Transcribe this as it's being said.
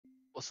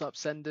What's up,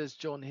 Senders?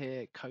 John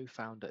here,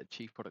 co-founder and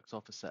chief product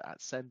officer at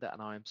Sendr, and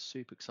I am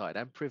super excited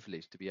and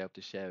privileged to be able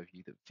to share with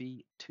you that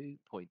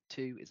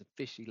v2.2 is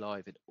officially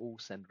live in all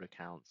Sendr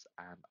accounts,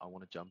 and I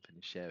want to jump in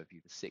and share with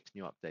you the 6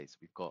 new updates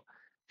we've got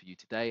for you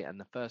today. And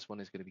the first one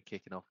is going to be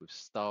kicking off with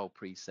style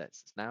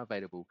presets. It's now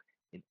available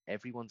in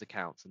everyone's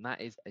accounts, and that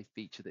is a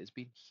feature that has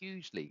been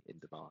hugely in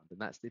demand, and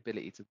that's the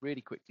ability to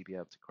really quickly be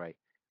able to create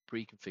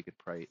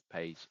pre-configured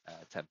page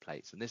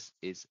templates. And this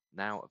is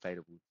now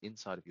available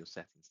inside of your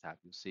settings tab.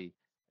 You'll see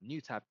a new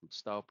tab called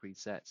style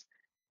presets.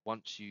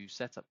 Once you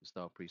set up the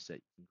style preset,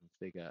 you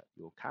can configure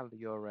your calendar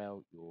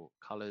URL, your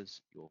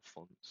colors, your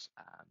fonts,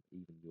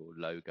 even your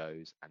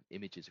logos and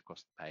images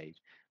across the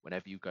page.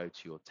 Whenever you go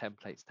to your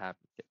templates tab,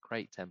 hit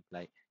create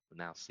template, you'll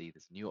now see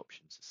there's new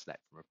options to select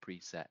from a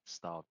preset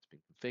style that's been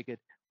configured,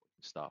 or you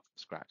can start from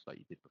scratch like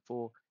you did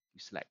before. You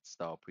select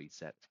style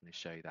preset, it's going to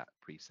show you that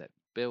preset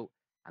you built,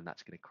 and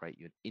that's going to create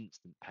you an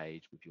instant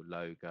page with your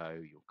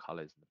logo, your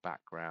colors in the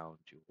background,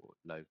 your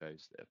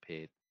logos that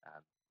appeared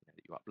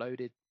that you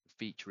uploaded, the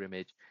feature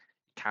image,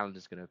 your calendar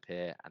is going to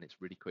appear, and it's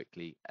really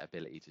quickly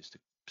ability just to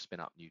spin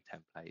up new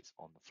templates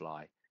on the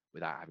fly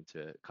without having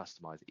to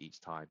customize it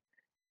each time.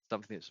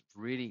 Something that's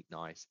really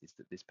nice is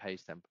that this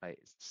page template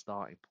is the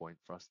starting point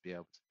for us to be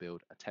able to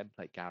build a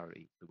template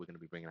gallery that we're going to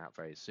be bringing out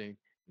very soon.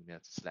 You'll be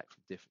able to select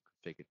from different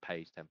configured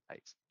page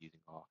templates using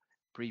our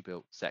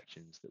pre-built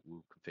sections that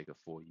we'll configure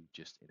for you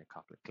just in a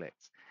couple of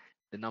clicks.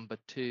 The number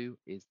 2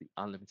 is the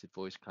unlimited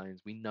voice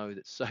clones. We know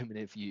that so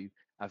many of you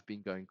have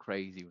been going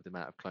crazy with the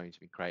amount of clones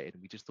you've been created,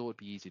 and we just thought it'd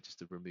be easier just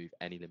to remove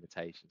any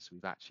limitations. So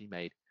we've actually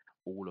made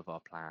all of our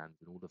plans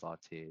and all of our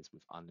tiers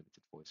with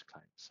unlimited voice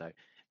clones. So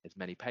as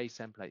many page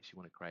templates you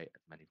want to create,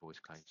 as many voice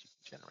clones you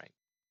can generate.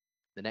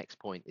 The next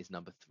point is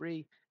number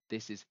 3.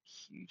 This is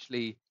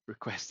hugely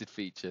requested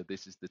feature.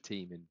 This is the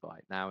team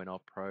invite. Now in our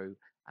pro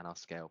and our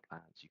scale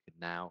plans, you can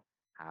now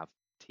have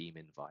team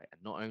invite,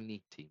 and not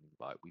only team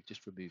invite, we've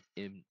just removed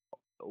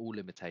all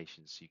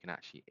limitations, so you can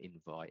actually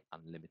invite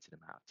unlimited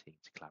amount of teams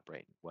to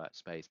collaborate in your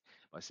workspace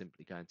by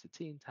simply going to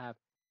team tab.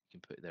 You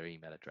can put their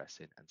email address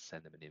in and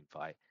send them an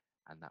invite,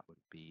 and that would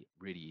be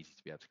really easy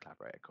to be able to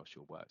collaborate across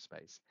your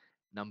workspace.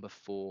 Number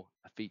 4,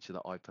 a feature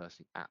that I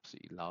personally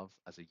absolutely love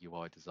as a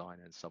UI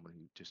designer and someone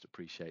who just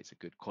appreciates a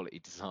good quality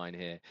design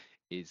here,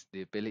 is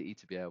the ability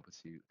to be able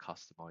to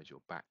customize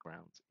your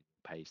backgrounds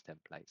in page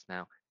templates.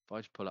 Now, if I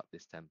just pull up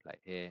this template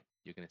here,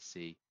 you're going to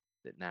see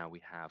that now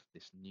we have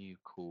this new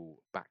cool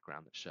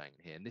background that's showing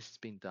here. And this has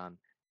been done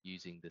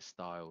using the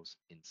styles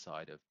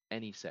inside of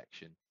any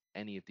section,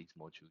 any of these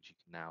modules. You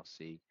can now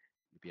see,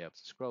 you'll be able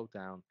to scroll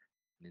down,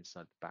 and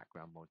inside the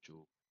background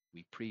module,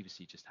 we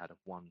previously just had a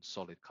one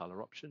solid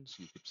color option.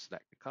 So you could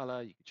select the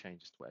color, you could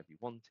change it to whatever you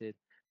wanted.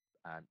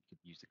 You could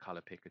use the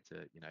color picker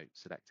to,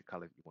 select a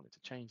color that you wanted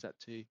to change that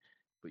to.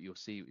 But you'll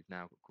see we've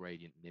now got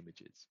gradient and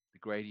images. The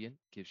gradient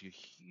gives you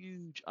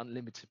huge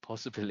unlimited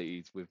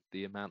possibilities with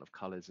the amount of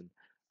colors and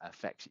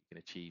effects you can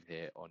achieve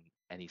here on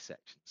any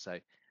section. So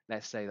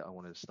let's say that I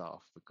wanted to start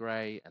off with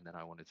gray, and then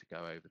I wanted to go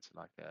over to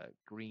like a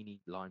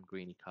lime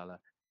greeny color.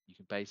 You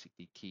can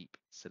basically keep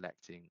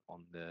selecting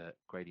on the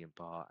gradient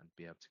bar and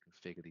be able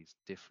to configure these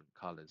different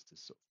colors to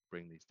sort of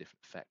bring these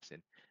different effects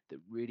in that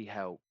really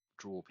help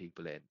draw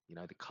people in.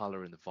 The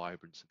color and the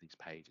vibrance of these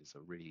pages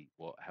are really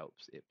what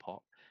helps it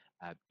pop.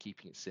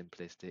 Keeping it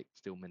simplistic,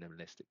 still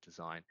minimalistic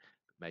design,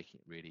 but making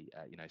it really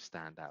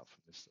stand out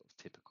from the sort of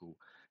typical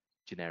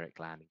generic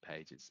landing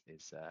page is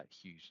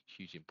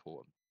hugely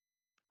important.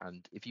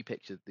 And if you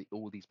picture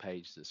all these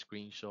pages as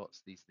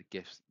screenshots, these are the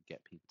GIFs that you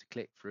get people to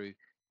click through.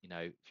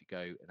 If you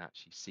go and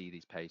actually see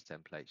these page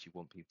templates, you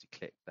want people to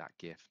click that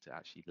GIF to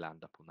actually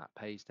land up on that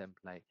page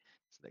template.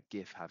 So that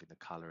GIF having the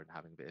color and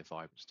having a bit of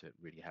vibrance to it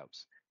really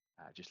helps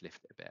just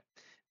lift it a bit.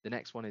 The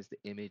next one is the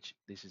image.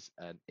 This is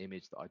an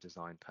image that I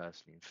designed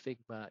personally in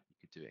Figma. You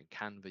could do it in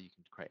Canva. You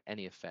can create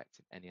any effect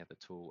in any other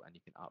tool, and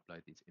you can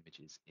upload these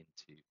images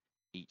into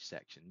each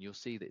section. You'll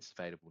see that it's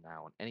available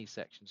now on any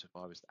section. So if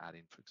I was to add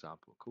in, for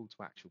example, a call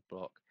to action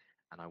block,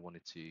 and I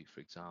wanted to, for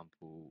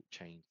example,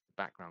 change the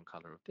background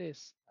color of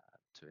this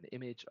to an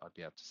image, I'd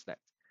be able to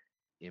select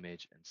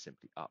image and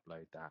simply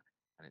upload that,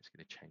 and it's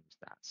going to change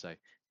that. So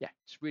yeah,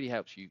 it really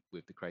helps you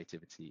with the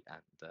creativity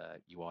and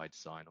UI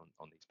design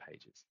on these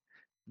pages.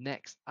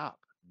 Next up,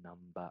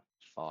 number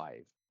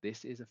 5.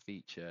 This is a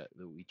feature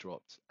that we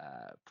dropped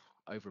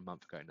over a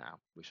month ago now,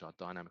 which is our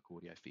dynamic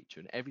audio feature.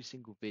 And every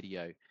single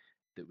video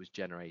that was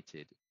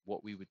generated,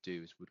 what we would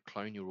do is we'd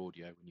clone your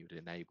audio when you would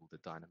enable the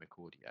dynamic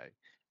audio,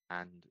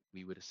 and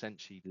we would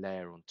essentially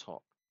layer on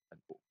top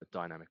a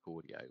dynamic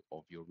audio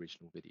of your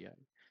original video.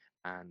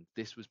 And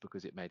this was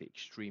because it made it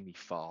extremely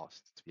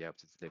fast to be able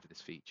to deliver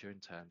this feature. In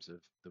terms of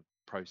the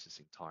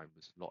processing time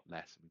was a lot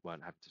less, and we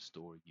weren't having to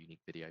store a unique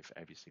video for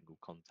every single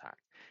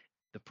contact.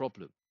 The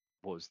problem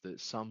was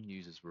that some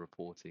users were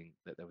reporting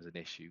that there was an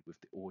issue with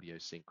the audio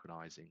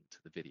synchronizing to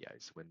the video.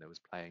 So when there was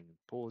playing and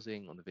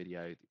pausing on the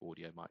video, the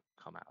audio might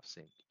come out of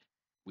sync.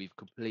 We've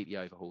completely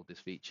overhauled this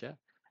feature,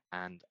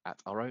 and at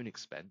our own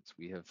expense,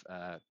 we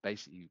have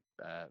basically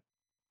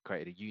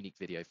created a unique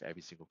video for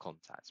every single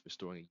contact. We're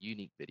storing a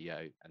unique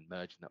video and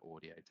merging that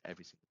audio to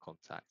every single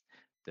contact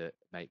that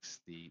makes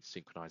the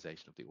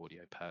synchronization of the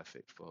audio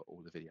perfect for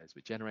all the videos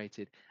we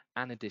generated.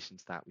 And in addition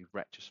to that, we've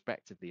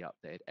retrospectively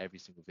updated every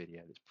single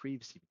video that's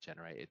previously been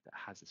generated that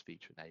has this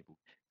feature enabled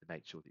to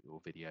make sure that your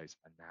videos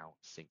are now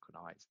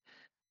synchronized.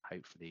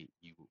 Hopefully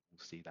you will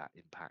see that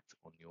impact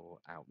on your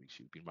outreach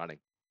you've been running.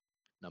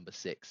 Number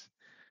 6,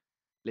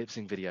 lip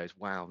sync videos.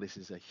 Wow, this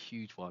is a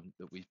huge one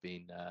that we've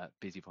been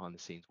busy behind the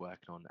scenes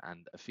working on,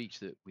 and a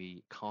feature that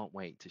we can't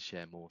wait to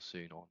share more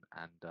soon on.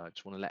 And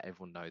just want to let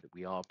everyone know that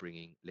we are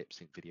bringing lip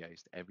sync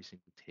videos to every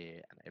single tier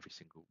and every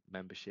single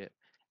membership.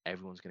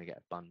 Everyone's going to get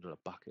a bundle, a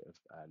bucket of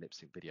lip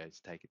sync videos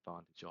to take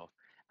advantage of,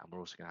 and we're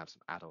also going to have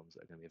some add-ons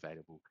that are going to be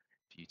available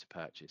for you to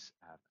purchase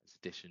as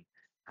addition.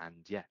 And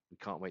yeah, we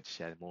can't wait to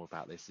share more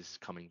about this. This is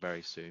coming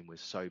very soon. We're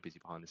so busy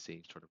behind the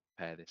scenes trying to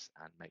prepare this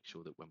and make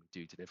sure that when we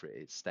do deliver it,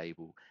 it's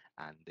stable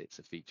and it's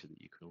a feature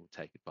that you can all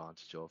take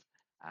advantage of.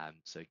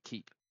 So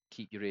keep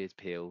your ears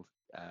peeled.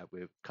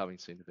 We're coming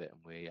soon with it,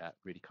 and we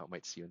really can't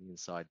wait to see you on the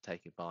inside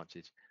taking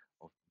advantage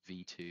of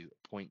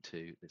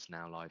v2.2 that's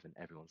now live in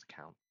everyone's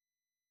account.